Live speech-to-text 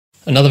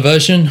Another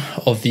version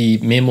of the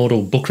Mere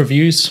Mortal book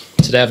reviews.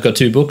 Today I've got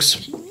two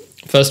books.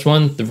 First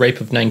one, The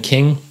Rape of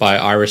Nanking by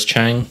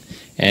Chang,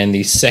 and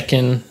the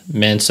second,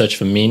 Man's Search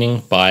for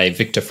Meaning by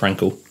Viktor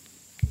Frankl.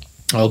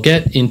 I'll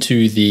get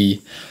into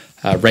the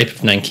Rape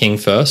of Nanking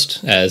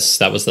first, as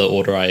that was the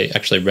order I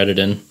actually read it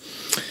in.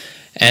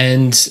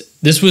 And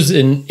this was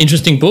an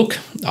interesting book.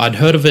 I'd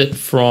heard of it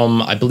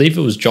from, I believe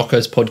it was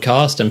Jocko's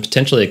podcast and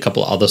potentially a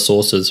couple of other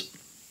sources.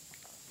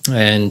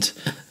 And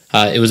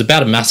it was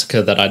about a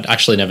massacre that I'd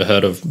actually never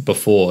heard of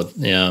before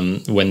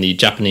when the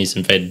Japanese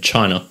invaded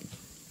China.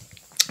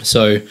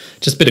 So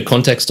just a bit of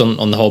context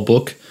on the whole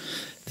book.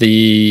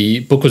 The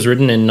book was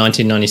written in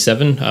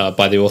 1997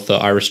 by the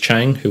author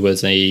Chang, who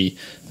was I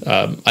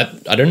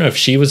don't know if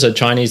she was a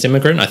Chinese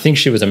immigrant. I think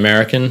she was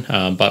American,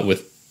 but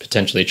with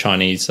potentially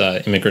Chinese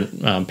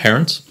immigrant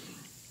parents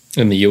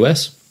in the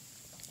US,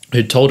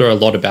 who told her a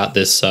lot about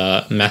this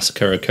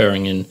massacre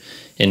occurring in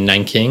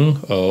Nanking,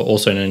 or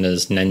also known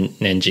as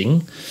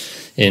Nanjing,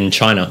 in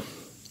China.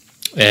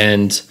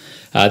 And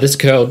this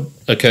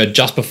occurred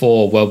just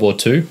before World War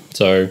II.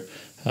 So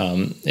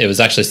it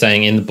was actually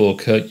saying in the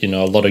book, a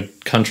lot of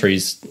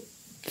countries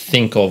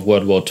think of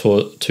World War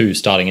II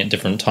starting at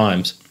different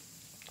times.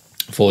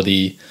 For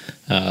the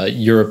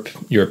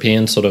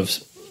European sort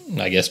of,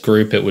 I guess,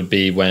 group, it would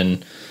be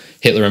when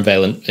Hitler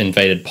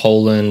invaded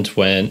Poland.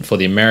 When for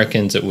the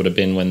Americans, it would have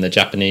been when the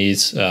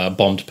Japanese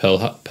bombed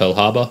Pearl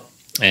Harbor.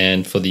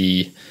 And for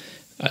the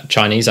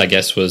Chinese, I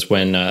guess, was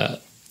when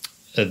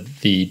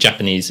the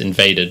Japanese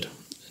invaded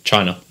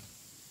China.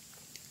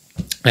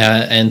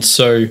 And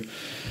so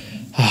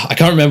I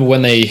can't remember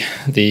when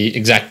the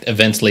exact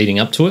events leading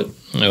up to it.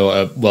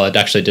 It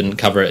actually didn't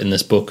cover it in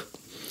this book.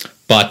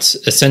 But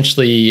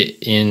essentially,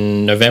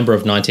 in November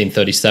of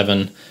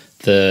 1937,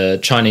 the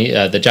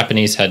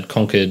Japanese had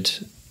conquered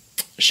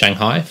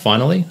Shanghai,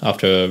 finally,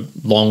 after a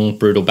long,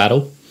 brutal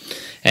battle.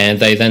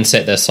 And they then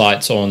set their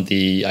sights on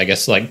the, I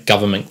guess,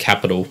 government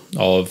capital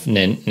of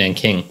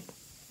Nanking.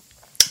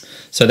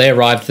 So they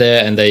arrived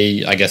there and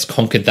they, I guess,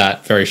 conquered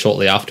that very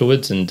shortly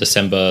afterwards in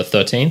December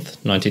 13th,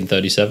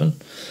 1937.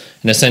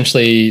 And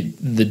essentially,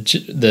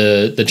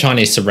 the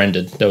Chinese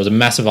surrendered. There was a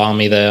massive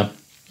army there,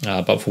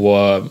 but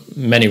for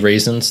many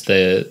reasons,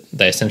 they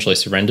essentially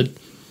surrendered.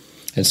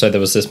 And so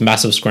there was this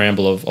massive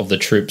scramble of the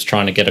troops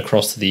trying to get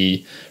across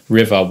the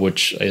river,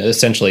 which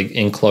essentially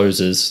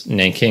encloses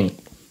Nanking.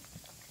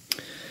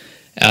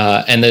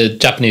 And the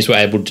Japanese were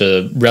able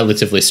to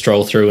relatively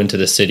stroll through into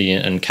the city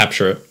and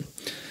capture it.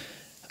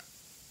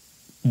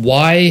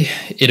 Why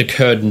it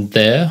occurred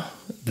there,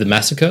 the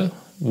massacre,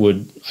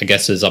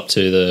 is up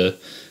to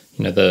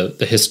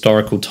the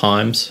historical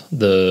times,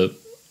 the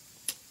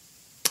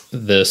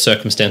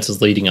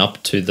circumstances leading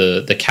up to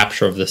the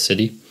capture of the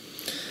city.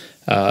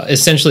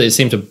 Essentially, it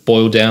seemed to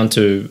boil down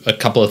to a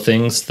couple of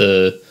things: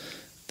 the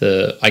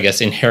I guess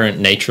inherent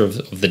nature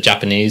of the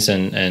Japanese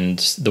and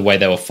the way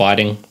they were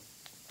fighting,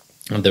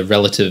 the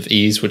relative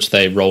ease which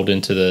they rolled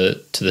into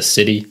the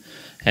city,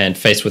 and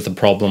faced with the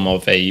problem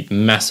of a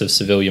massive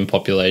civilian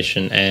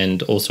population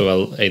and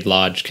also a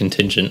large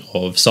contingent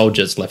of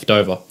soldiers left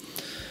over,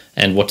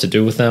 and what to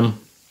do with them,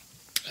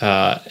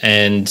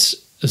 and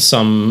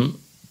some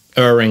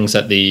errings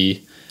at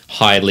the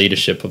high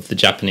leadership of the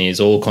Japanese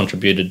all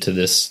contributed to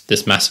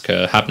this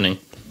massacre happening.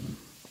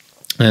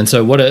 And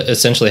so what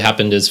essentially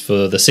happened is,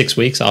 for the 6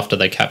 weeks after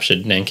they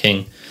captured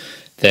Nanking,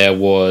 there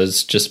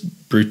was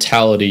just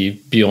brutality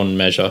beyond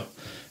measure.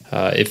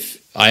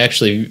 If I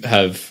actually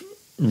have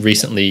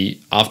recently,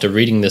 after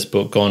reading this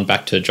book, gone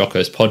back to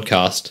Jocko's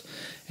podcast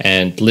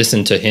and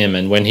listened to him,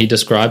 and when he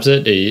describes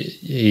it,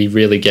 he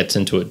really gets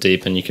into it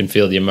deep, and you can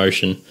feel the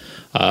emotion.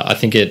 I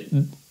think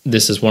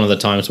this is one of the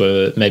times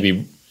where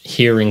maybe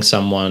hearing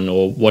someone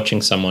or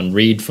watching someone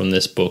read from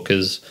this book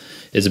is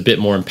a bit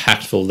more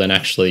impactful than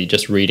actually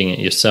just reading it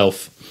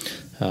yourself.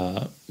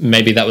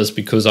 Maybe that was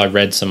because I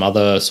read some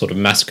other sort of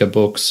massacre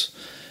books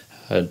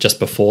just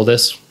before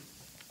this.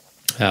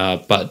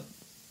 But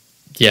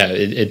yeah,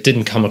 it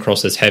didn't come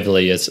across as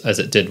heavily as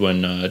it did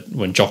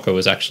when Jocko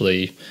was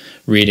actually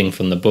reading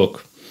from the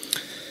book.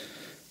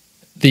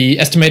 The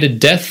estimated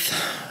death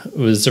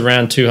was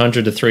around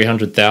 200 to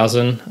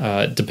 300,000.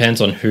 It depends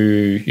on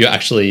who you're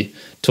actually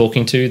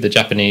talking to. The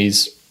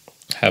Japanese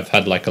have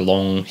had a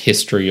long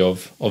history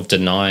of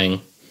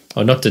denying,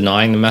 or not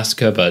denying the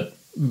massacre, but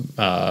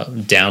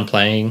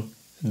downplaying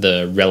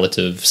the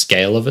relative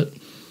scale of it.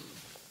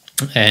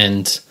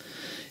 And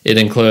it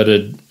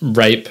included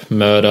rape,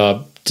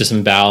 murder,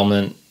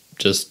 disembowelment,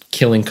 just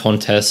killing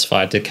contests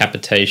via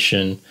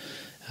decapitation,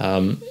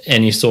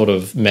 any sort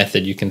of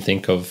method you can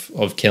think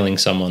of killing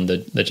someone.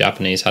 The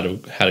Japanese had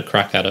a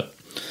crack at it.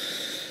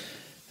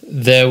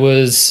 There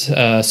was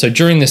so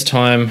during this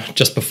time,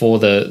 just before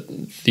the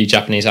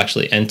Japanese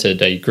actually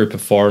entered, a group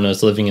of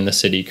foreigners living in the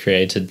city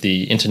created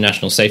the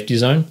International Safety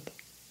Zone.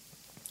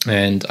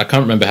 And I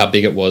can't remember how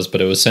big it was, but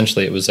it was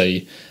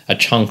a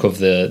chunk of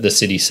the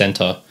city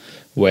center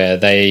where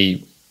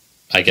they,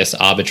 I guess,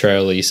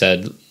 arbitrarily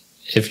said,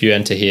 if you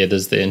enter here,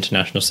 there's the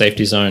International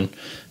Safety Zone.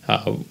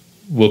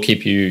 We'll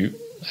keep you,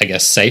 I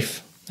guess,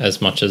 safe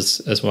as much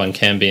as one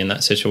can be in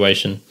that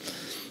situation.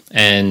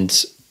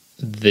 And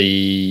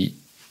the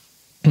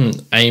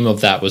aim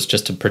of that was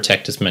just to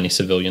protect as many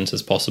civilians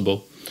as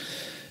possible.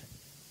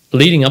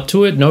 Leading up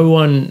to it, no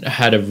one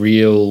had a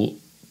real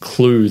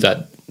clue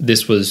that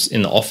this was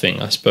in the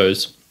offing, I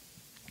suppose.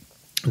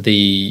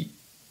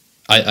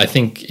 I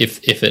think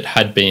if it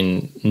had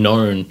been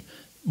known,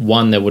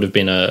 one, there would have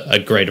been a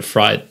greater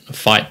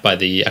fight by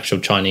the actual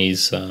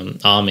Chinese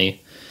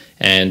army,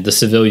 and the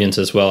civilians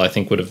as well, I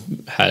think, would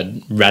have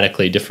had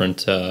radically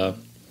different,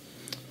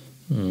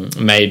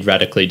 made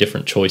radically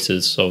different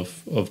choices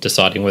of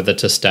deciding whether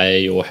to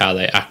stay or how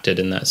they acted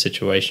in that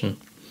situation.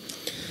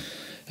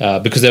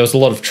 Because there was a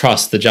lot of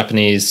trust. The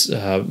Japanese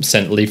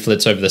sent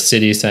leaflets over the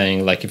city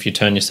saying, like, if you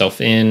turn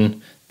yourself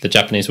in, the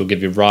Japanese will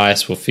give you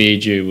rice, will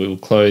feed you, will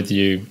clothe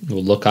you,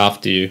 will look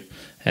after you.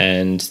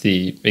 And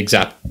the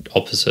exact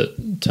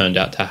opposite turned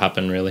out to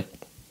happen, really.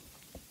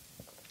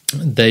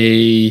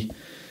 The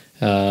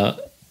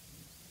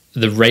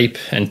rape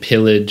and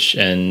pillage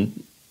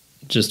and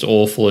just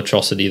awful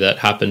atrocity that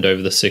happened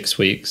over the 6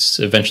 weeks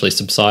eventually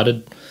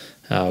subsided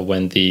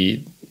when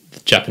the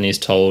Japanese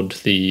told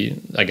the,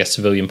 I guess,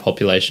 civilian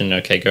population,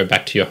 okay, go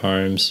back to your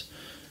homes.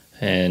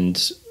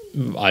 And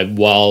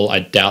while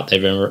I doubt they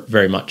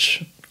very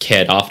much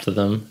cared after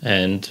them,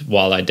 and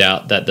while I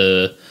doubt that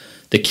the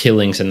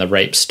killings and the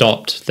rape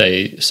stopped,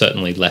 they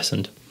certainly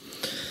lessened.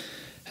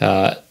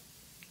 There's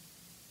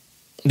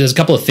a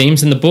couple of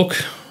themes in the book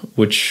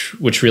which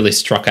really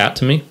struck out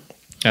to me.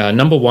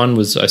 Number one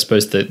was, I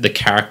suppose, the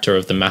character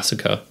of the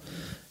massacre,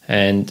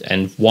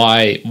 and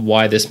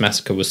why this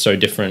massacre was so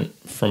different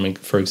from,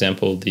 for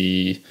example,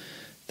 the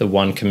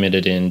one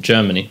committed in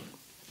Germany,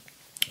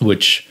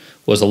 which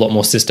was a lot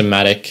more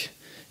systematic.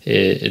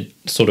 It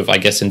sort of, I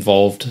guess,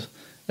 involved,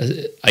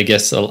 I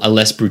guess, a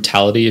less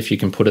brutality, if you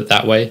can put it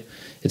that way.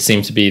 It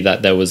seemed to be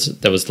that there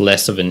was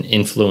less of an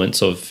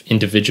influence of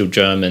individual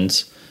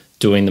Germans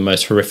doing the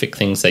most horrific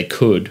things they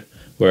could,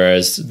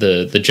 whereas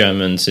the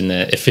Germans, in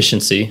their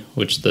efficiency,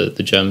 which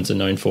the Germans are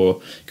known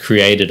for,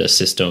 created a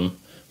system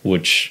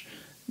which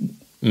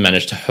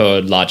managed to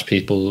herd large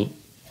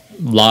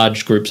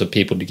groups of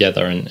people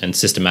together and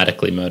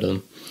systematically murder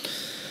them.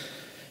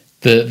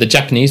 The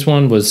Japanese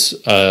one was,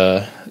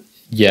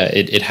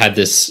 it had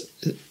this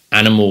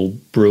animal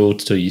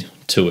cruelty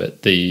to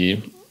it.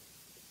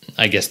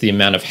 I guess the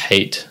amount of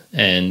hate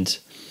and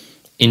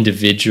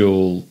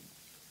individual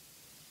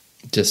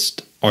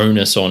just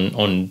onus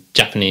on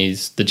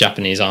the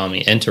Japanese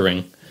army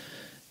entering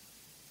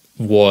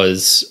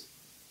was,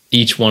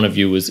 each one of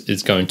you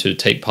is going to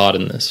take part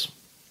in this.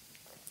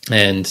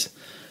 And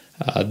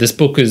this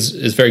book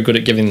is very good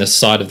at giving the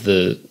side of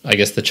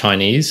the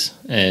Chinese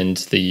and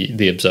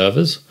the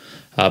observers,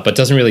 but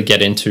doesn't really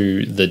get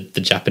into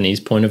the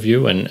Japanese point of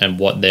view and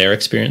what their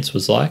experience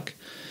was like.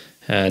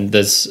 And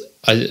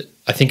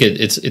I think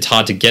it's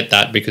hard to get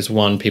that because,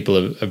 one, people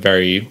are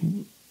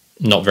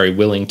not very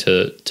willing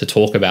to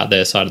talk about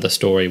their side of the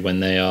story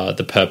when they are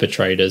the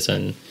perpetrators,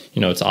 and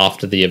it's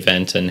after the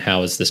event, and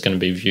how is this going to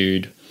be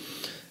viewed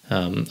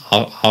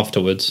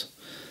afterwards.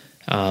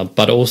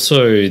 But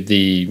also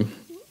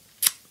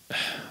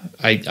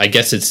I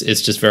guess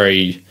it's just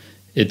very,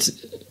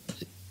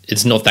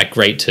 it's not that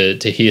great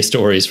to hear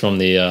stories from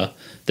the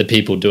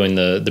people doing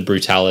the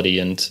brutality,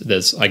 and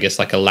there's, I guess,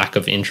 like a lack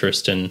of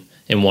interest in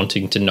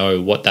wanting to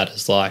know what that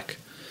is like.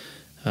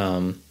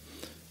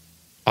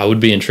 I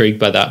would be intrigued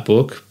by that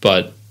book,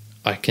 but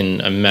I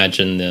can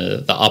imagine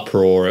the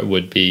uproar that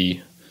would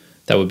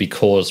be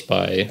caused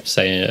by,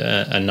 say,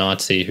 a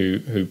Nazi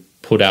who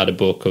put out a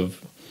book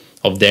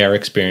of their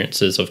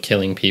experiences of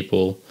killing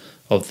people,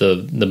 of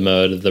the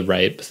murder, the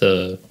rape,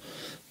 the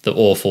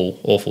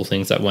awful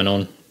things that went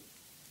on.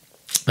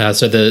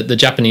 So the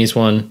Japanese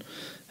one,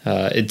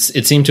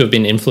 it seemed to have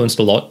been influenced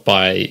a lot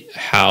by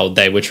how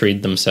they were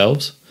treated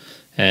themselves.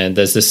 And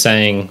there's this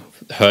saying,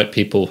 hurt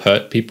people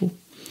hurt people.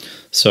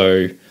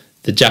 So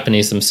the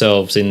Japanese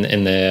themselves,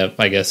 in their,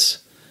 I guess,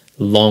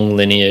 long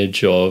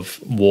lineage of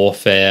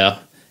warfare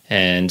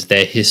and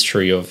their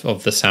history of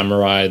the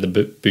samurai, the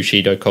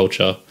Bushido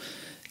culture,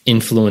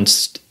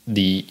 influenced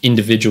the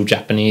individual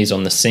Japanese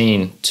on the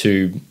scene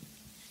to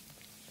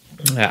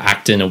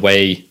act in a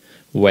way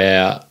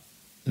where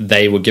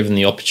they were given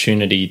the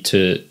opportunity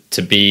to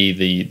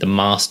be the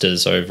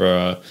masters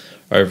over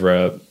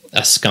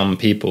a scum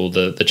people,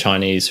 the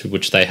Chinese,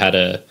 which they had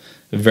a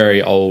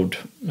very old,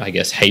 I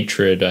guess,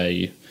 hatred,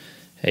 a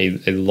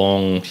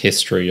long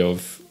history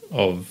of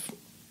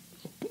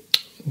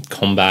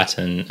combat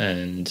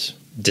and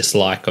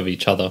dislike of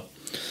each other.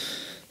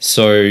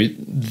 So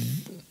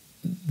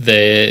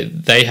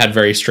they had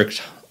very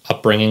strict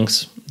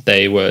upbringings.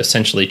 They were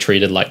essentially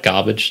treated like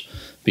garbage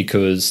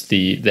because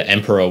the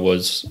emperor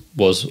was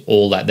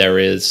all that there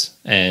is,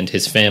 and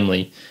his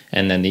family,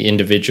 and then the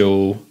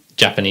individual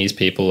Japanese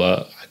people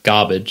are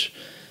garbage,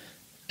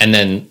 and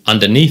then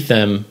underneath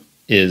them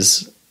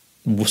is,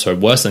 so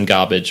worse than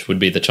garbage, would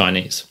be the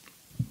Chinese.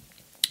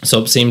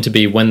 So it seemed to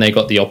be, when they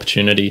got the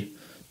opportunity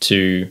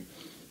to,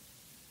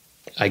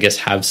 I guess,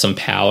 have some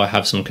power,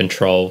 have some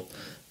control,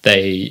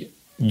 they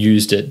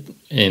used it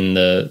in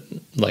the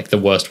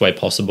worst way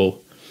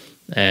possible,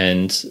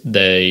 and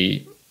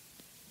they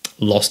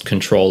lost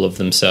control of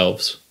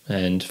themselves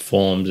and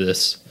formed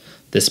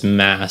this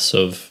mass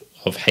of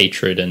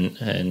hatred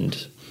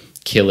and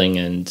killing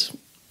and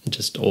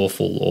just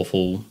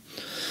awful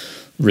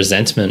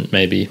resentment.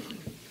 Maybe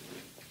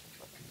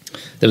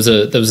there was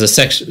a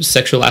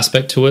sexual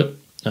aspect to it.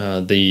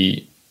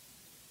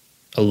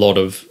 A lot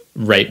of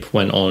rape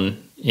went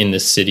on in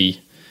this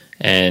city,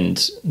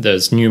 and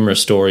there's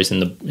numerous stories in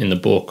the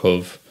book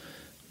of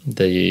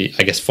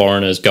I guess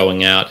foreigners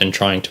going out and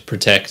trying to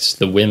protect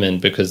the women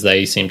because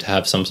they seem to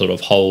have some sort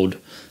of hold.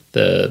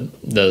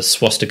 The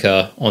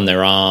swastika on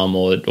their arm,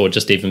 or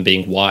just even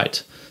being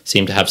white,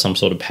 seemed to have some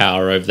sort of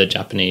power over the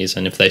Japanese,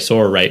 and if they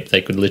saw a rape,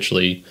 they could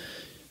literally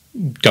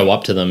go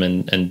up to them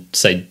and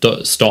say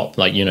stop,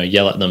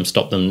 yell at them,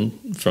 stop them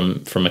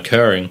from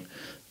occurring.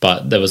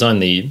 But there was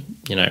only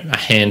a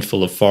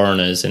handful of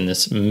foreigners in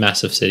this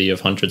massive city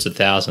of hundreds of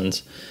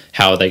thousands.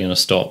 How are they going to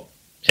stop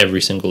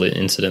every single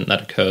incident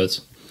that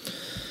occurs?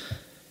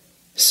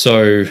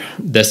 So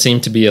there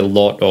seemed to be a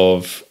lot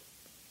of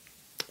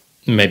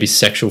maybe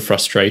sexual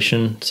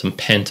frustration, some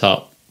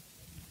pent-up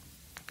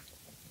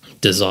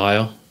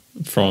desire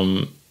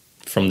from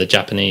the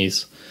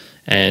Japanese,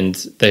 and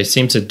they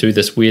seemed to do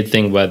this weird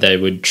thing where they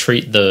would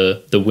treat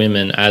the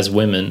women as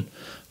women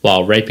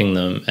while raping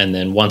them, and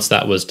then once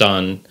that was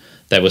done,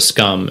 they were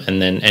scum,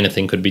 and then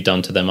anything could be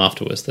done to them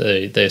afterwards.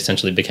 They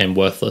essentially became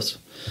worthless,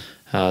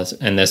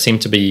 and there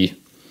seemed to be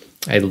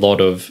a lot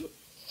of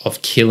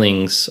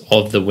killings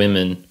of the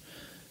women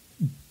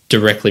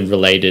directly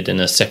related in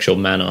a sexual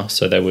manner.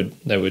 So they would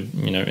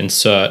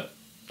insert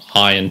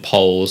iron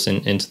poles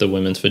into the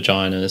women's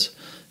vaginas,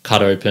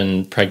 cut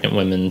open pregnant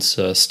women's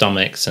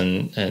stomachs,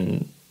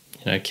 and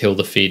kill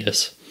the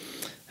fetus.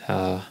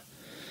 A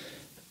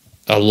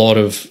lot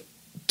of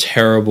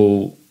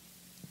terrible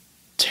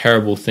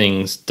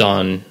things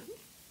done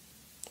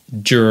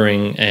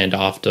during and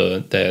after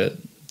their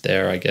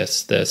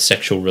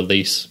sexual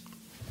release,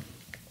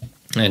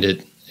 and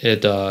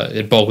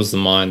it boggles the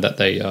mind that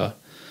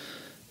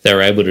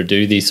they're able to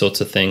do these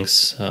sorts of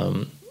things,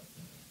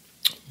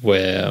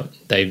 where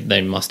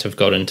they must have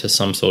got into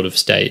some sort of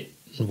state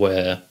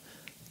where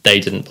they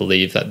didn't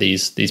believe that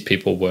these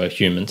people were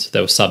humans;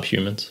 they were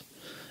subhumans,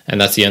 and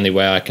that's the only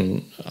way I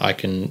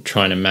can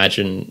try and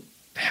imagine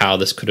how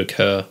this could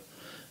occur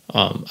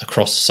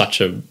across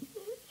such a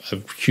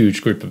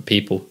huge group of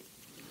people.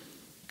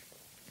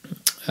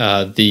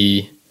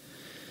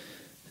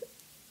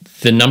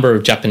 The number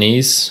of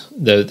Japanese,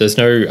 there's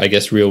no, I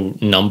guess, real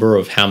number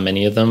of how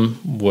many of them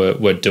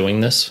were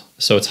doing this.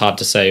 So it's hard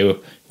to say,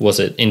 was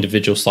it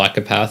individual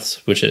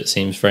psychopaths, which it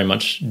seems very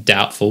much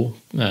doubtful,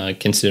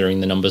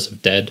 considering the numbers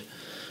of dead.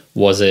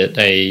 Was it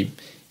a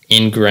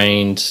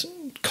ingrained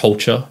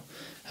culture?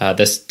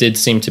 This did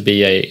seem to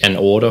be an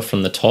order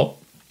from the top,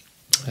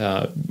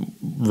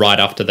 right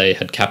after they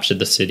had captured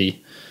the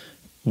city,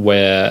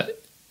 where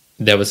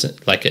there was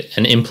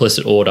an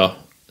implicit order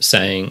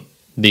saying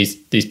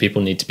these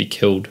people need to be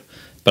killed,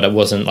 but it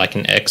wasn't like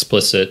an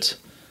explicit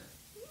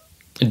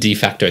de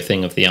facto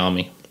thing of the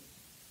army.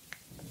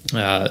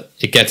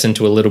 It gets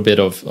into a little bit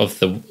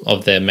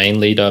of their main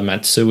leader,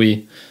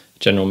 Matsui,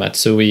 General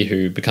Matsui,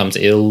 who becomes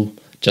ill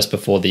just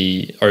before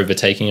the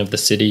overtaking of the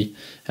city,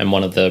 and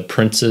one of the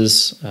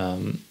princes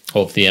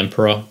of the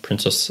emperor,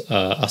 Princess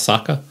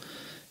Asaka,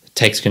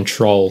 takes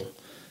control,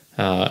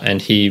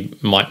 and he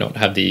might not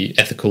have the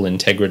ethical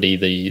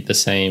integrity, the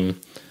same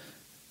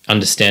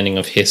understanding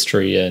of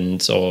history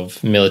and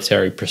of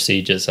military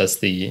procedures as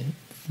the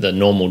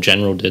normal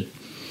general did.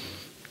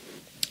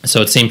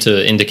 So it seemed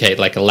to indicate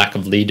like a lack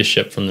of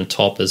leadership from the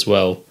top as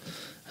well,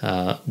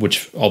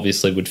 which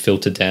obviously would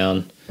filter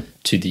down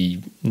to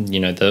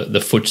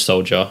the foot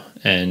soldier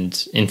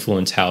and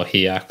influence how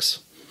he acts.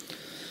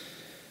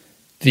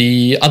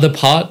 The other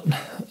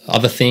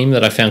theme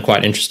that I found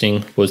quite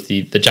interesting was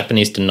the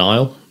Japanese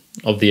denial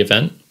of the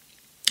event,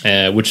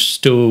 which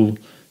still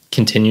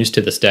continues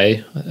to this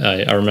day.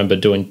 I remember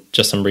doing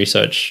just some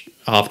research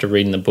after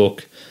reading the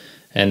book,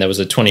 and there was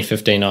a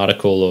 2015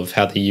 article of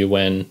how the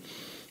UN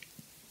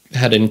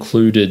had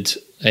included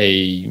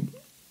I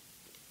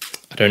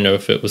don't know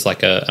if it was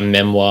like a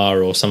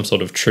memoir or some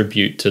sort of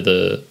tribute to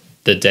the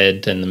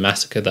dead and the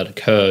massacre that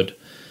occurred,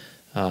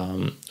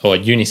 or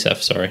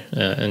UNICEF, sorry,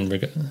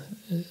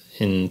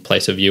 in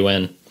place of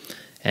UN.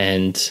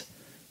 And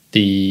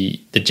the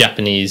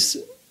Japanese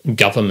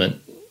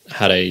government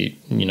had a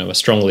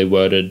strongly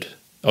worded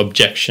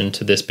objection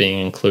to this being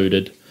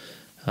included,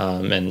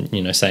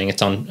 and saying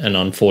it's an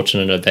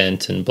unfortunate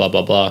event and blah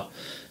blah blah.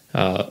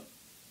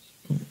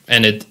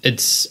 And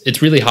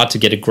it's really hard to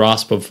get a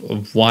grasp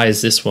of why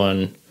is this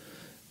one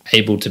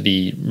able to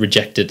be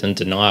rejected and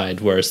denied,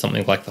 whereas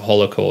something like the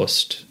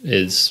Holocaust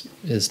is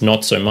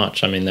not so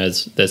much. I mean,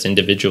 there's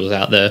individuals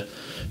out there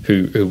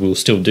who will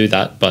still do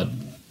that, but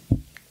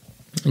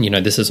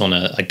this is on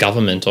a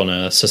government, on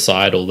a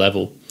societal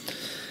level.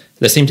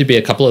 There seemed to be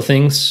a couple of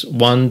things.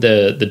 One,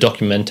 the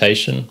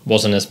documentation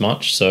wasn't as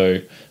much.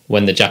 So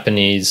when the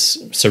Japanese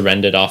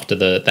surrendered after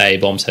the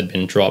A-bombs had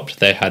been dropped,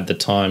 they had the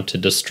time to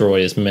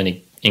destroy as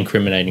many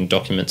incriminating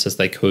documents as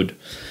they could.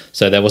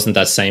 So there wasn't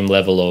that same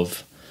level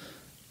of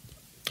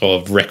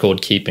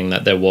record keeping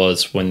that there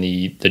was when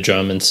the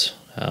Germans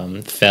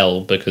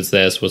fell, because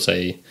theirs was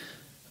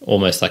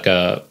almost like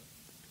it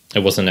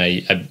wasn't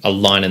a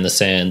line in the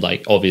sand,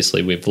 like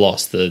obviously we've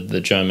lost.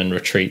 The German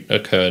retreat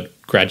occurred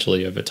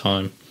gradually over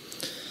time.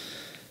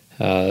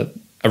 A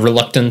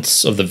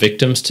reluctance of the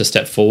victims to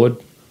step forward.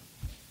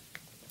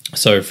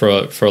 So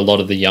for a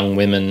lot of the young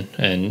women,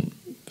 and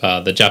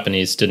the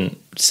Japanese didn't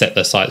set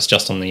their sights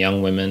just on the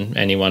young women.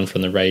 Anyone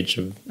from the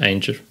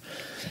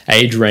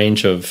age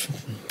range of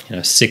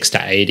 6 to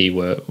 80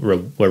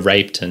 were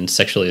raped and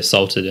sexually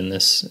assaulted in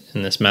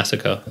this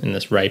massacre, in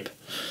this rape.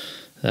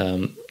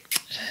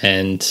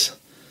 And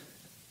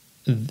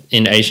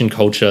in Asian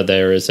culture,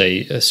 there is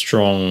a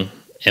strong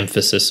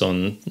emphasis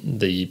on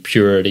the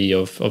purity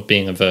of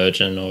being a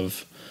virgin,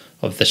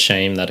 of the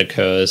shame that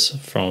occurs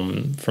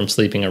from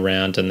sleeping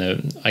around, and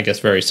they're, I guess,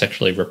 very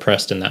sexually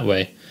repressed in that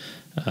way.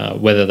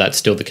 Whether that's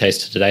still the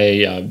case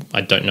today,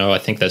 I don't know. I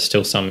think there's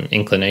still some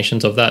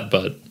inclinations of that,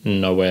 but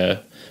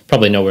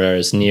probably nowhere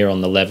as near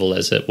on the level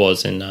as it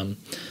was in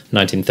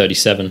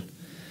 1937.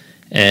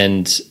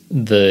 And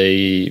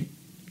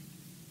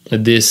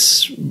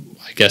this,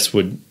 I guess,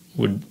 would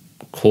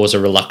cause a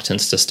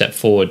reluctance to step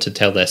forward to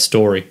tell their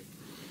story.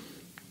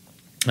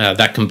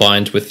 That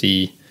combined with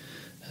the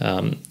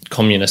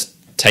communist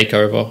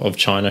takeover of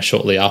China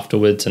shortly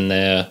afterwards, and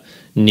their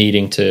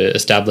needing to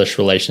establish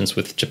relations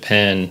with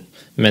Japan,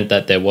 meant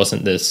that there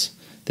wasn't this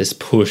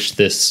push,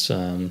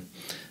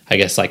 I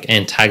guess, like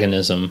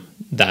antagonism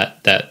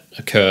that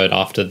occurred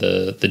after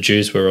the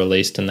Jews were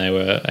released and they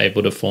were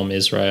able to form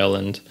Israel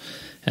and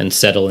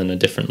settle in a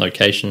different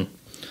location.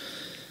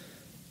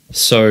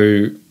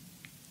 So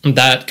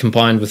that,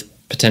 combined with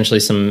potentially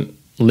some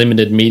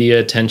limited media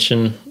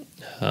attention,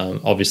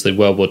 obviously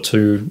World War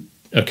II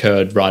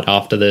occurred right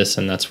after this,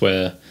 and that's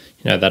where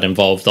that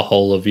involved the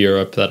whole of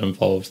Europe, that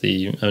involved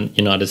the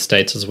United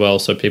States as well.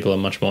 So people are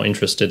much more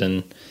interested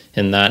in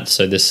that.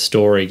 So this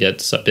story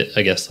gets a bit,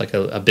 I guess, like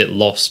a bit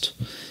lost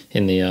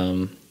in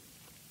the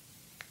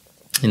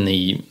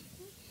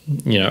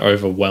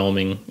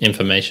overwhelming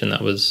information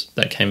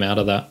that came out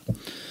of that.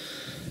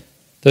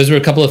 Those were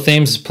a couple of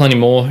themes. There's plenty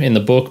more in the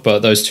book, but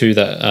those two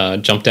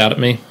that jumped out at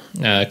me.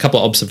 A couple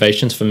of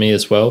observations for me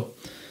as well.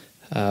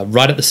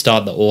 Right at the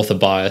start, the author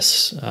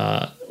bias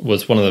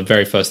was one of the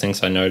very first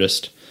things I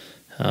noticed.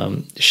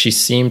 She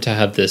seemed to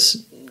have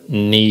this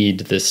need,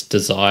 this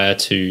desire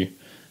to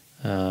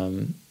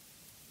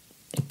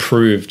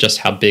prove just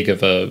how big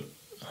of a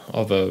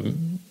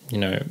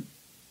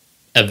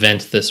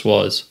event this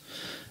was.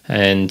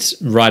 And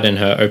right in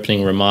her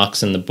opening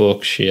remarks in the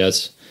book, she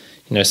has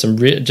some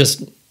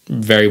just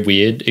very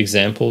weird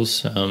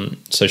examples.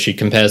 So she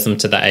compares them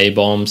to the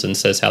A-bombs and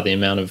says how the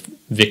amount of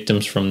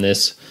victims from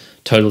this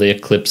totally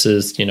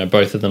eclipses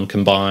both of them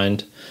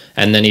combined.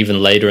 And then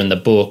even later in the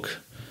book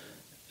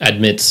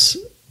admits,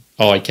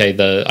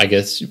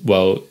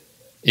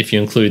 if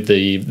you include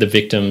the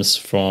victims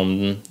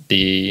from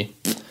the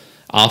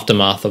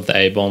aftermath of the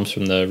A-bombs,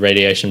 from the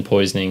radiation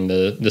poisoning,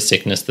 the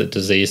sickness, the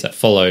disease that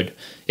followed,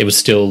 it was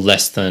still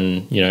less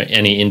than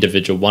any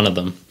individual one of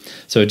them.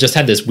 So it just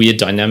had this weird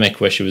dynamic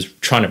where she was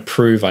trying to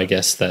prove, I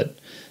guess, that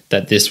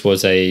this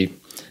was a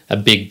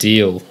big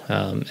deal,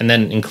 and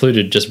then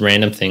included just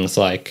random things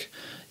like,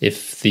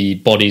 if the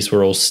bodies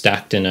were all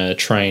stacked in a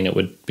train, it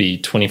would be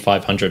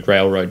 2,500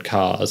 railroad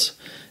cars.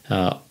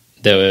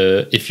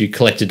 If you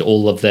collected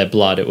all of their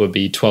blood, it would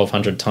be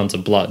 1,200 tons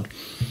of blood.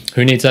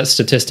 Who needs that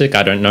statistic?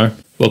 I don't know.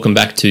 Welcome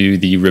back to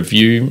the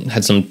review.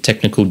 Had some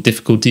technical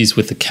difficulties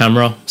with the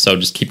camera, so I'll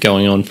just keep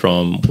going on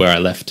from where I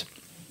left.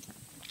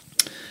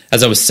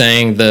 As I was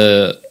saying,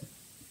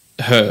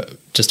 her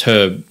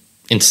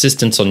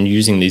insistence on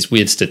using these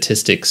weird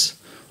statistics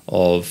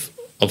of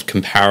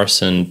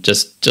comparison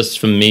just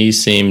for me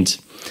seemed,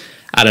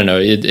 I don't know,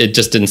 it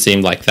just didn't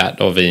seem like that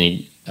of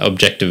any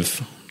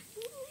objective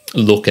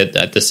look at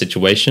the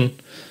situation.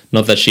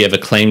 Not that she ever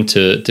claimed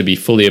to be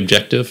fully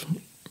objective,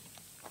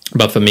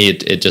 but for me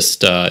it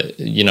just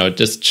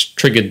just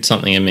triggered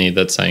something in me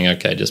that's saying,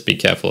 okay, just be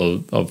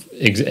careful of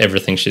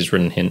everything she's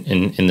written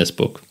in this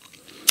book.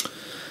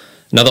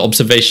 Another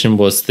observation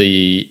was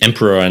the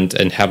emperor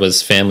and how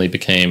his family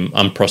became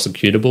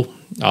unprosecutable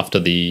after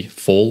the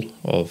fall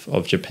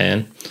of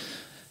Japan.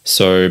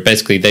 So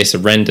basically they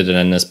surrendered,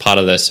 and as part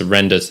of their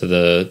surrender to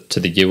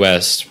the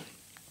US,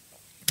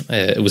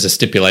 it was a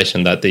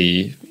stipulation that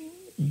the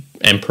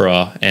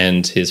emperor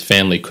and his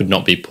family could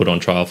not be put on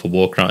trial for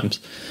war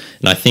crimes.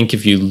 And I think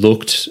if you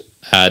looked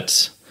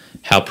at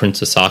how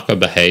Prince Asaka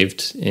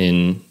behaved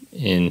in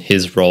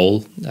his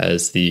role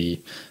as the,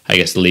 I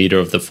guess, leader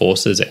of the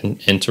forces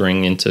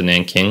entering into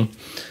Nanking,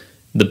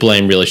 the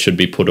blame really should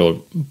be put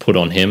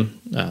on him.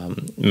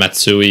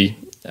 Matsui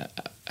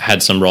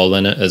had some role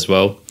in it as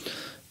well,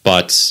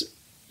 but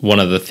one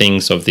of the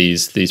things of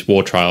these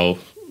war trials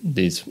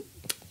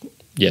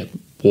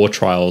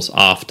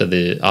after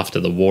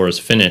the war is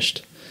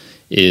finished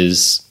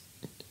is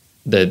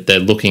they're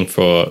looking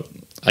for,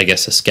 I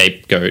guess, a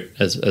scapegoat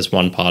as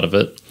one part of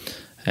it.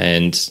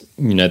 And,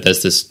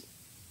 there's this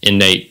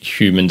innate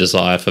human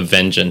desire for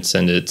vengeance,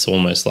 and it's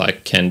almost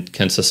like,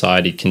 can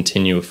society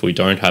continue if we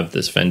don't have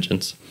this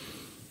vengeance?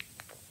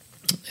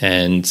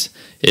 And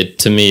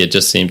to me, it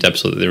just seemed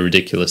absolutely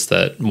ridiculous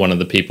that one of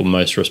the people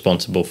most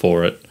responsible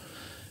for it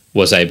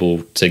was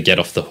able to get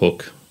off the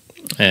hook.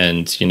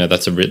 And,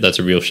 that's a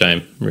real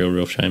shame,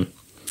 real shame.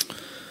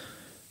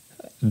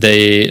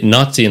 The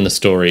Nazi in the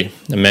story,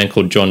 a man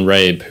called John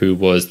Rabe, who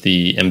was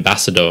the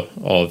ambassador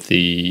of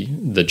the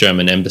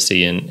German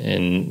embassy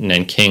in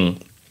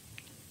Nanking,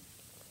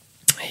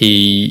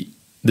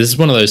 this is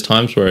one of those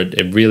times where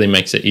it really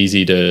makes it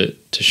easy to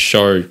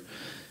show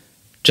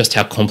just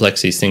how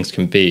complex these things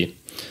can be.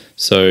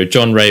 So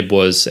John Rabe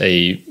was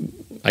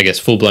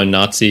full-blown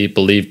Nazi,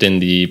 believed in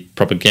the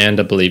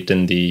propaganda, believed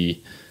in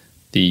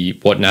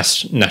what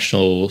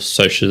National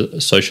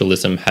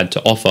Socialism had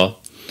to offer,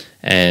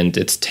 and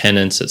its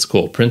tenets, its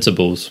core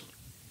principles.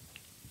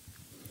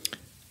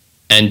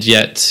 And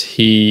yet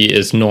he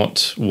is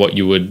not what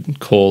you would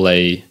call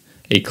a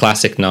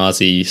classic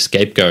Nazi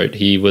scapegoat.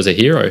 He was a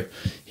hero.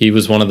 He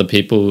was one of the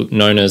people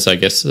known as,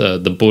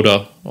 the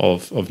Buddha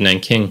of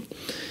Nanking.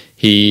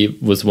 He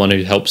was the one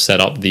who helped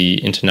set up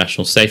the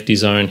international safety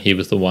zone. He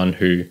was the one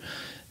who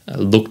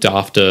looked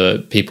after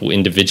people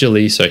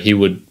individually. So he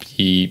would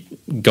be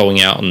going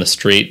out on the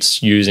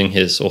streets using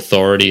his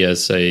authority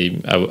as a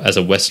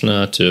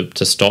Westerner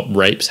to stop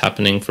rapes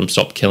happening, from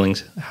stop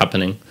killings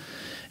happening.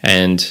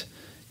 And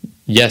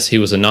yes, he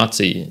was a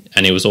Nazi,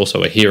 and he was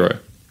also a hero.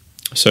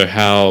 So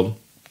how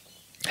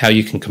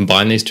you can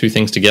combine these two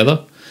things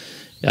together?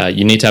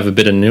 You need to have a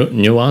bit of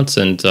nuance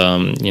and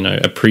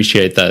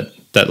appreciate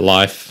that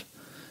life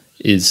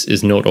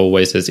is not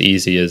always as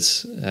easy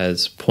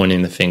as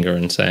pointing the finger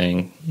and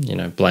saying,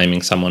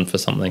 blaming someone for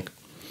something.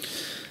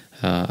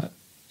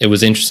 It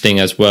was interesting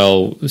as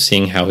well,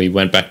 seeing how he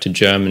went back to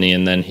Germany,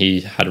 and then he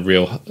had a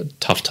real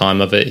tough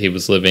time of it. He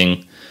was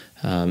living,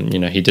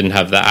 he didn't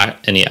have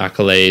any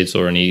accolades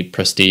or any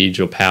prestige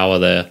or power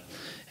there.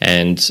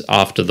 And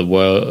after the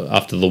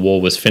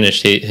war was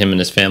finished, him and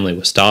his family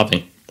were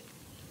starving.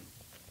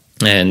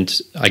 And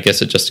I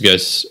guess it just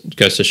goes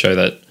to show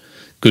that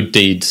good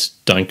deeds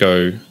don't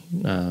go,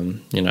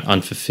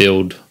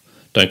 unfulfilled,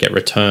 don't get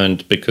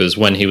returned, because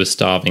when he was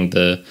starving,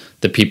 the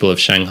people of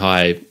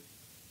Shanghai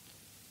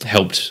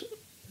helped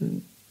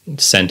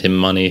send him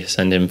money,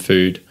 send him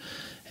food,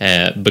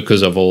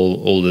 because of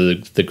all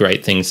the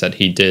great things that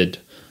he did,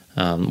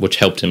 which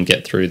helped him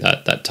get through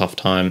that tough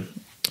time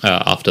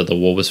after the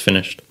war was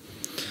finished.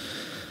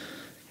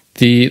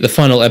 The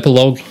final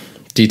epilogue,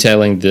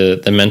 detailing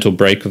the mental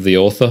break of the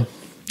author.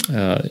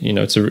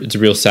 It's a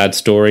real sad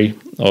story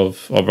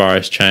of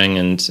Iris Chang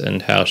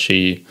and how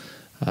she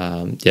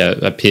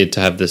appeared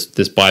to have this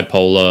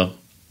bipolar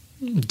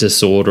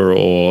disorder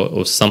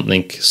or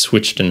something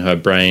switched in her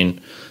brain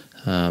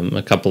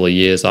a couple of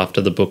years after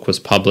the book was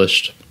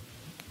published.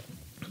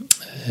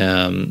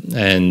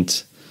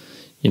 And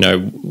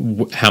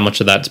how much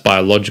of that's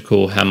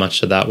biological, how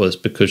much of that was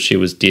because she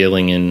was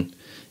dealing in,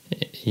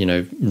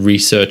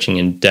 researching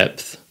in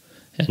depth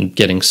and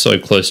getting so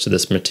close to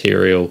this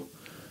material,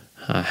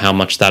 how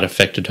much that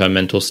affected her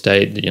mental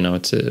state.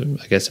 It's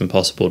I guess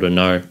impossible to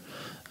know,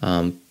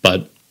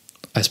 but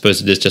I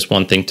suppose it is just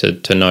one thing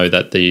to know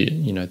that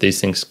these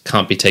things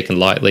can't be taken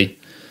lightly.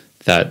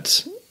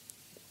 That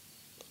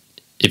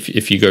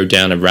if you go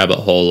down a rabbit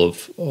hole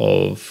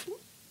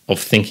of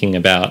thinking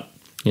about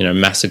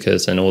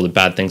massacres and all the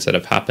bad things that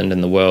have happened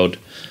in the world,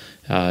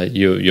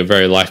 you're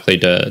very likely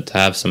to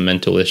have some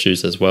mental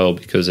issues as well,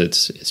 because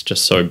it's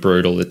just so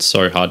brutal. It's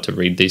so hard to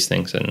read these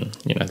things and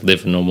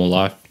live a normal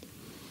life.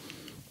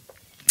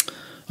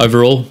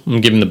 Overall,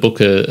 I'm giving the book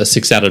a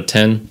 6 out of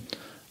 10.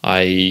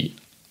 I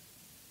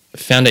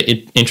found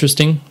it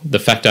interesting, the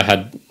fact I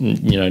had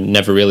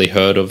never really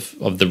heard of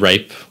the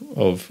rape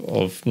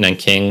of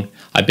Nanking.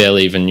 I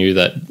barely even knew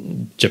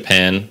that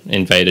Japan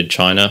invaded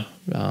China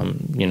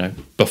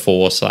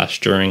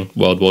before/during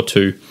World War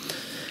II,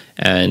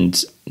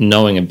 and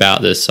knowing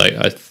about this,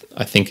 I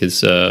think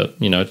is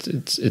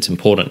it's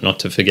important not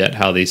to forget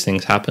how these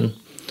things happen.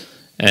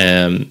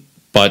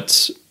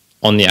 But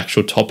on the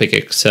actual topic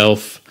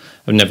itself,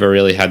 I've never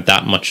really had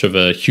that much of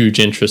a huge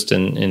interest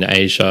in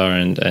Asia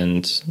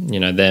and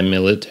their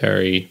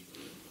military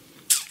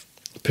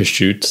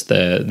pursuits,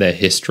 their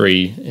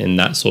history in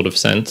that sort of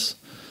sense.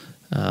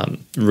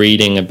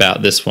 Reading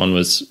about this one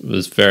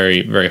was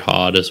very, very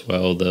hard as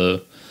well.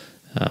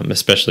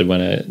 Especially when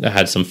it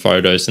had some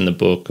photos in the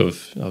book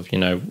of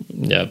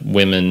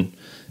women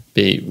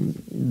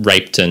being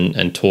raped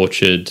and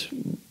tortured,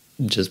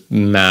 just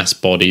mass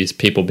bodies,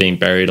 people being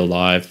buried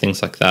alive,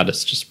 things like that.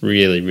 It's just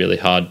really, really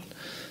hard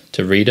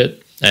to read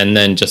it. And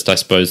then just, I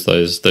suppose,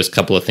 those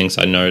couple of things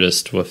I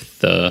noticed with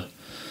the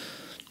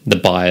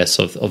bias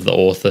of the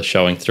author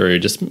showing through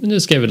just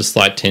gave it a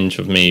slight tinge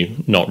of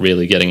me not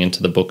really getting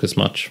into the book as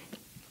much.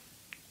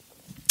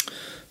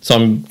 So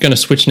I'm going to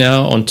switch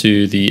now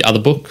onto the other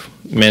book,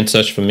 Man's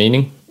Search for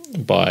Meaning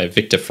by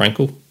Viktor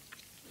Frankl.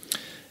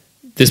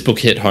 this book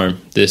hit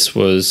home. This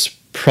was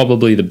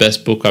probably the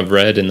best book I've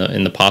read in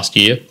the past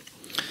year.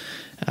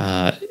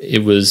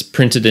 It was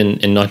printed in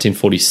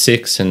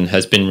 1946 and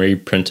has been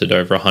reprinted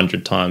over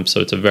 100 times,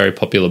 so it's a very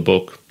popular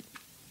book.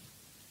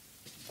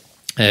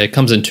 It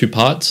comes in two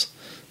parts.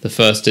 The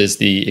first is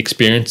the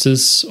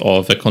experiences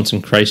of a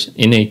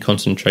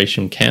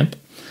concentration camp,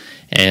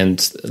 and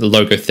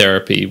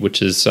logotherapy,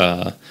 which is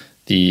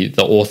the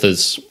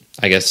author's,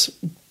 I guess,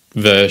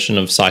 version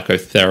of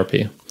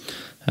psychotherapy.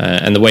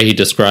 And the way he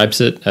describes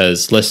it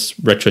as less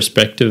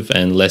retrospective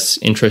and less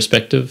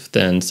introspective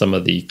than some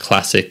of the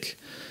classic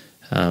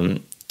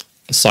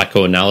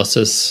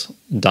psychoanalysis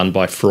done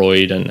by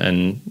Freud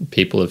and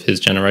people of his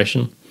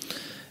generation.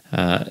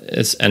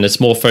 It's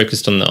more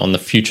focused on the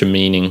future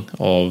meaning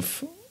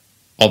of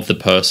the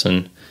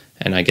person,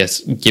 and I guess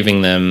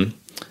giving them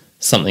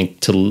something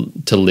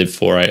to live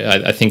for.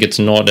 I think it's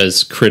not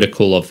as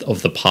critical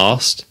of the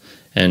past,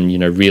 and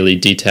really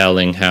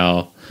detailing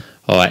how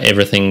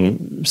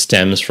everything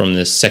stems from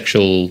this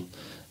sexual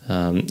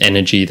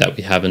energy that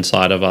we have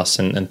inside of us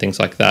and things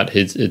like that.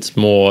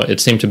 It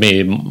seemed to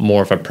me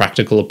more of a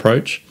practical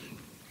approach,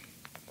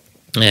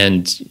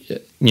 and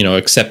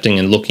accepting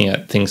and looking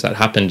at things that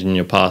happened in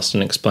your past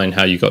and explain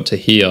how you got to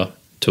here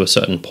to a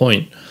certain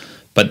point,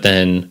 but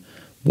then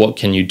what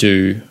can you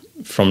do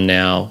from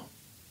now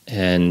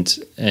and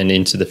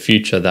into the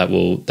future that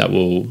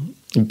will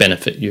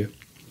benefit you.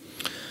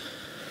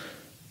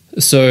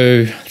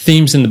 So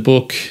themes in the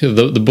book,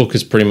 the book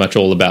is pretty much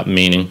all about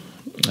meaning.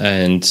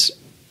 And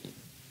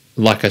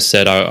like I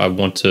said, I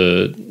want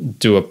to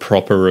do a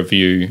proper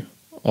review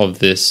of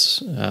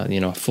this,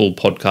 a full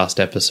podcast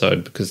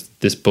episode, because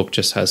this book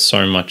just has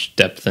so much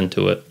depth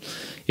into it.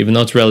 Even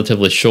though it's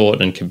relatively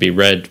short and can be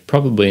read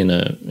probably in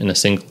a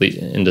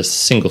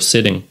single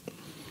sitting,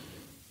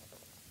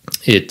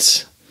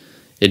 it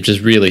just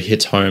really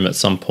hits home at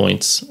some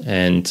points.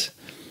 And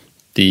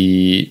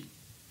the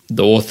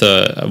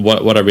author,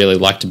 what I really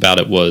liked about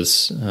it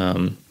was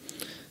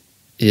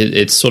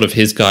it's sort of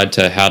his guide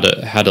to how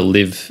to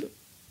live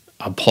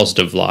a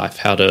positive life,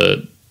 how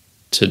to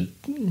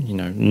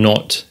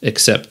not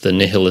accept the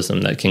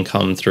nihilism that can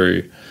come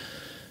through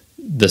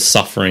the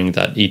suffering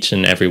that each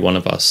and every one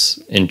of us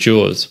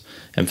endures.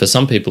 And for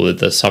some people,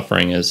 the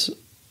suffering is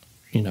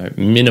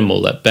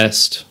minimal at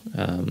best,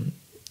 and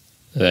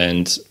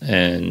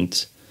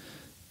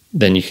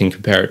then you can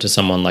compare it to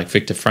someone like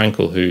Viktor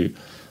Frankl, who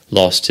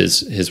lost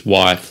his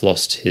wife,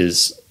 lost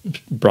his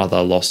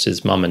brother, lost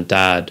his mum and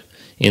dad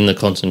in the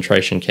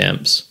concentration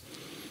camps.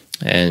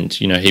 And,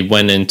 he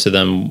went into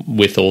them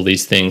with all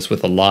these things,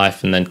 with a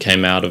life, and then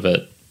came out of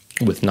it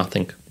with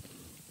nothing.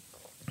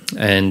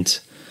 And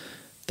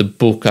the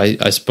book,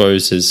 I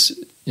suppose, is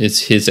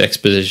his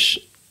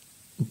exposition,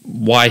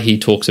 why he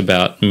talks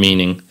about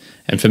meaning.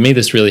 And for me,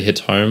 this really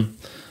hits home.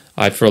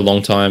 I, for a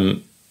long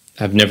time,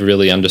 have never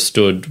really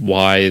understood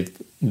why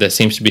there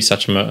seems to be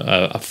such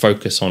a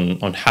focus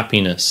on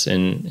happiness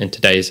in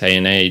today's day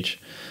and age.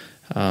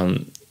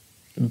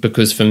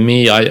 Because for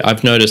me,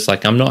 I've noticed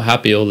I'm not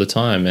happy all the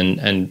time,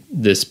 and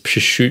this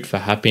pursuit for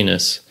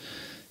happiness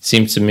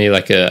seems to me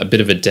like a bit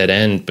of a dead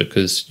end,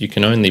 because you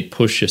can only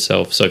push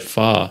yourself so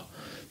far.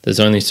 There's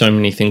only so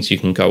many things you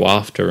can go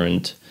after,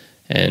 and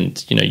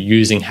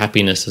using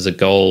happiness as a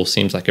goal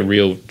seems like a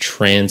real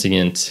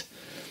transient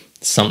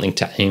something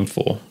to aim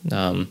for.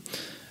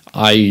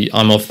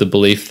 I'm of the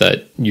belief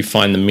that you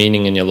find the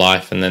meaning in your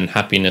life, and then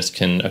happiness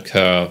can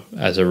occur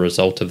as a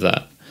result of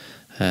that.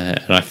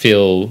 And I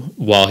feel,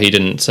 while he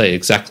didn't say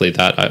exactly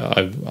that,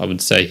 I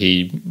would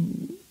say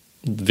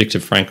Viktor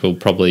Frankl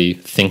probably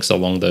thinks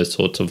along those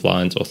sorts of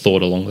lines, or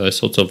thought along those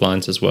sorts of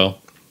lines as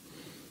well.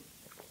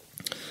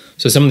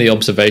 So some of the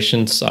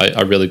observations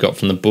I really got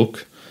from the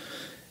book: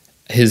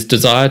 his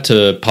desire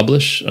to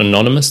publish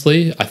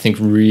anonymously, I think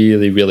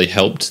really, really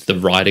helped the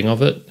writing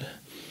of it.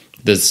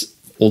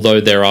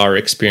 Although there are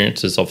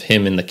experiences of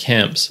him in the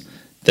camps,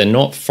 they're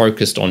not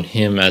focused on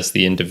him as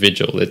the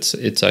individual.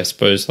 It's I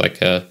suppose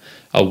like a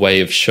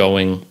way of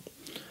showing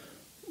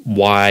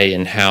why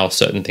and how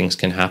certain things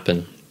can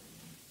happen,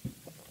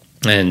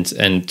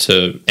 and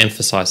to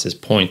emphasize his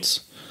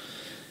points.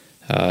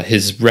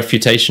 His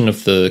refutation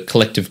of the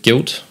collective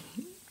guilt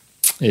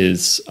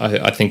is,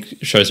 I think,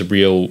 shows a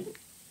real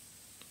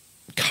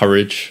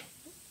courage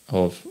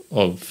of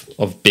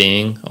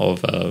being,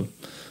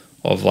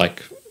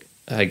 like,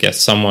 I guess,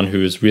 someone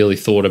who has really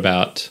thought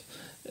about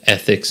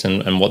ethics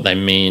and what they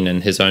mean,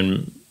 and his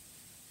own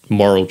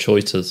moral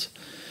choices.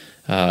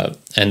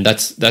 And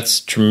that's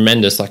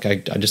tremendous. Like, I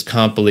just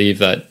can't believe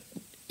that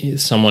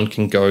someone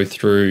can go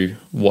through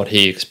what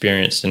he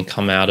experienced and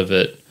come out of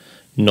it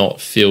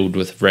not filled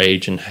with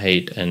rage and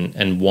hate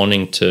and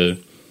wanting to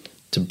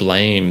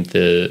blame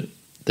the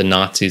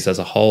Nazis as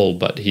a whole,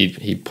 but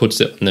he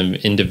puts it on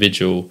the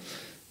individual.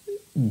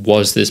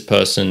 Was this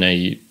person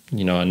a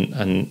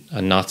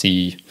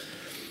Nazi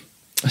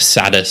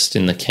sadist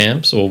in the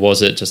camps, or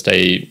was it just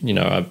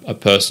a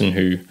person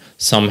who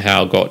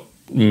somehow got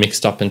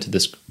mixed up into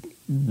this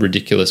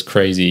ridiculous,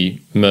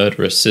 crazy,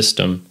 murderous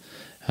system,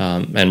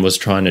 and was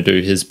trying to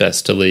do his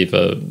best to leave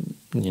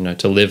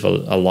to live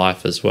a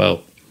life as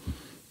well.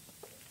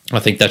 I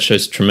think that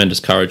shows tremendous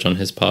courage on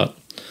his part.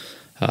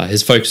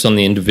 His focus on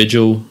the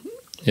individual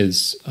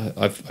is,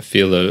 I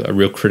feel, a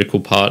real critical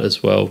part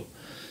as well.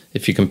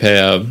 If you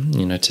compare,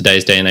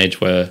 today's day and age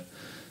where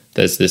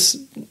there's this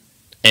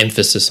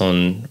emphasis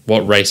on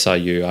what race are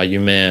you? Are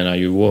you man? Are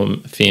you woman,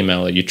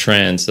 female? Are you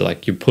trans?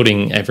 Like, you're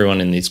putting everyone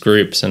in these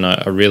groups, and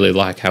I really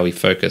like how he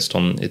focused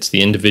on it's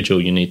the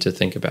individual you need to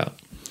think about.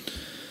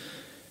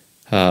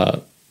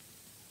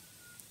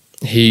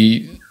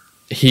 He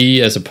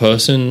as a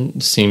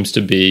person seems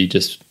to be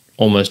just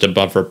almost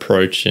above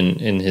reproach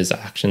in his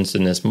actions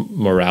and his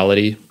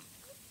morality.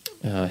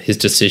 His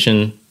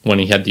decision when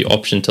he had the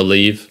option to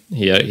leave,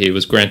 he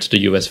was granted a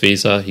US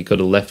visa. He could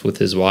have left with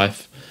his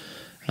wife,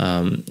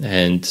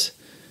 and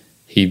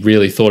he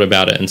really thought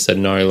about it and said,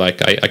 no,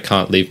 like, I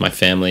can't leave my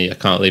family. I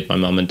can't leave my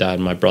mum and dad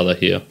and my brother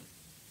here.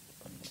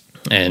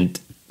 And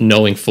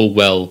knowing full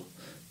well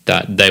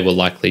that they were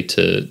likely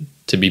to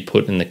be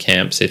put in the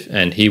camps,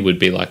 and he would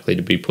be likely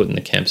to be put in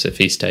the camps if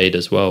he stayed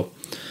as well.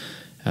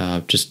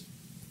 Just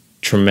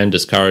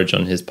tremendous courage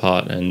on his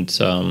part. And,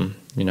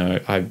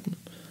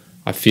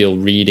 I feel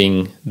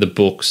reading the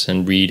books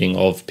and reading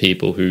of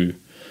people who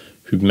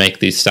make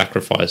these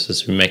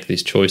sacrifices, who make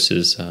these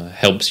choices,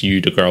 helps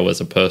you to grow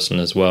as a person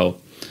as well,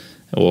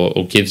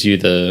 or gives you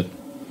the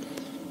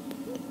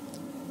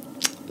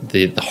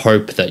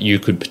hope that you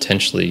could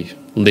potentially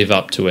live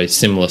up to a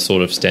similar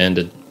sort of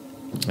standard.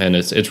 And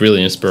it's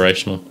really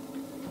inspirational.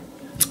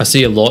 I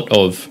see a lot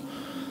of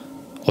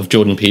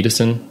Jordan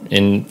Peterson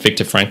in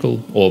Viktor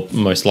Frankl, or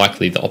most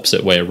likely the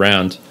opposite way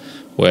around,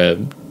 where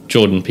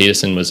Jordan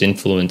Peterson was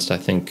influenced, I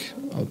think,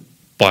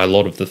 by a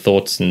lot of the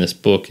thoughts in this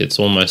book. It's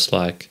almost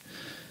like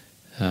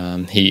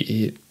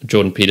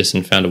Jordan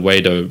Peterson found a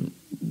way to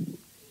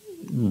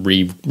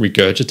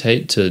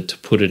regurgitate, to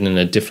put it in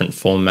a different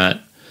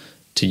format,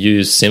 to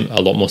use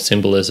a lot more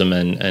symbolism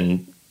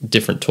and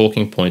different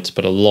talking points,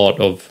 but a lot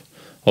of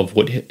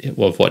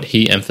what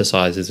he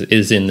emphasizes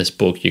is in this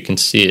book. You can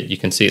see it. You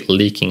can see it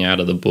leaking out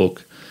of the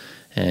book.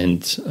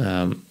 And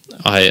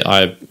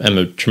I am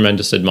a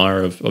tremendous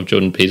admirer of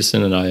Jordan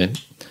Peterson, and I,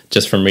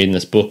 just from reading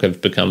this book,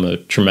 have become a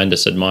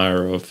tremendous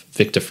admirer of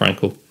Viktor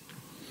Frankl.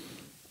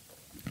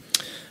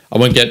 I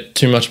won't get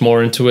too much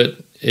more into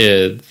it.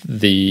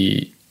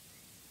 The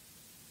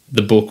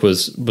book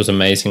was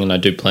amazing, and I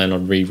do plan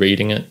on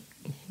rereading it.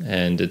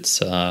 And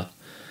it's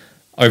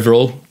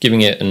overall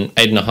giving it an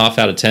 8.5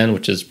 out of 10,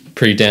 which is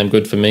pretty damn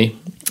good for me.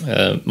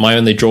 My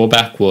only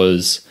drawback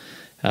was,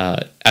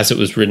 as it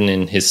was written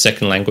in his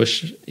second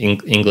language,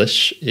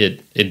 English,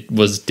 it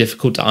was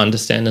difficult to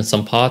understand in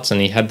some parts, and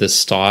he had this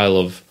style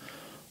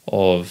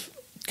of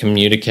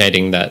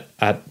communicating that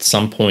at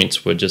some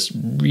points were just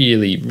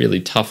really, really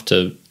tough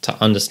to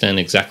understand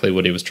exactly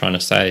what he was trying to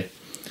say.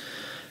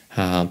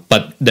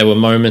 But there were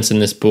moments in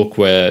this book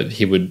where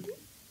he would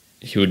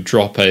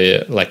drop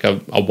a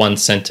one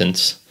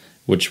sentence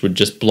which would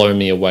just blow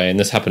me away, and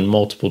this happened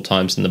multiple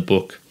times in the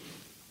book.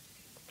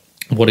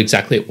 What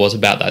exactly it was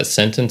about that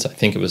sentence, I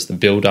think it was the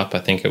build-up. I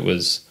think it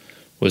was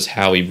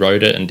how he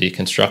wrote it and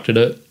deconstructed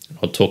it.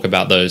 I'll talk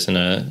about those in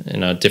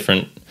a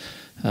different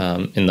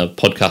in the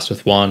podcast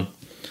with Juan.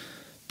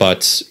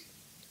 But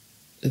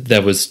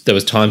there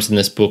was times in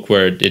this book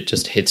where it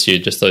just hits you,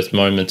 just those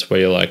moments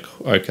where you're like,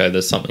 okay,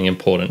 there's something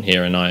important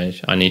here, and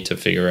I need to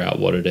figure out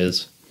what it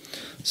is.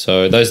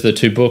 So those are the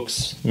two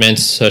books: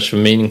 Man's Search for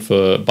Meaning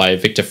by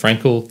Viktor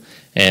Frankl,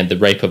 and The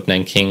Rape of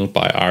Nanking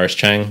by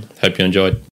Chang. Hope you enjoyed.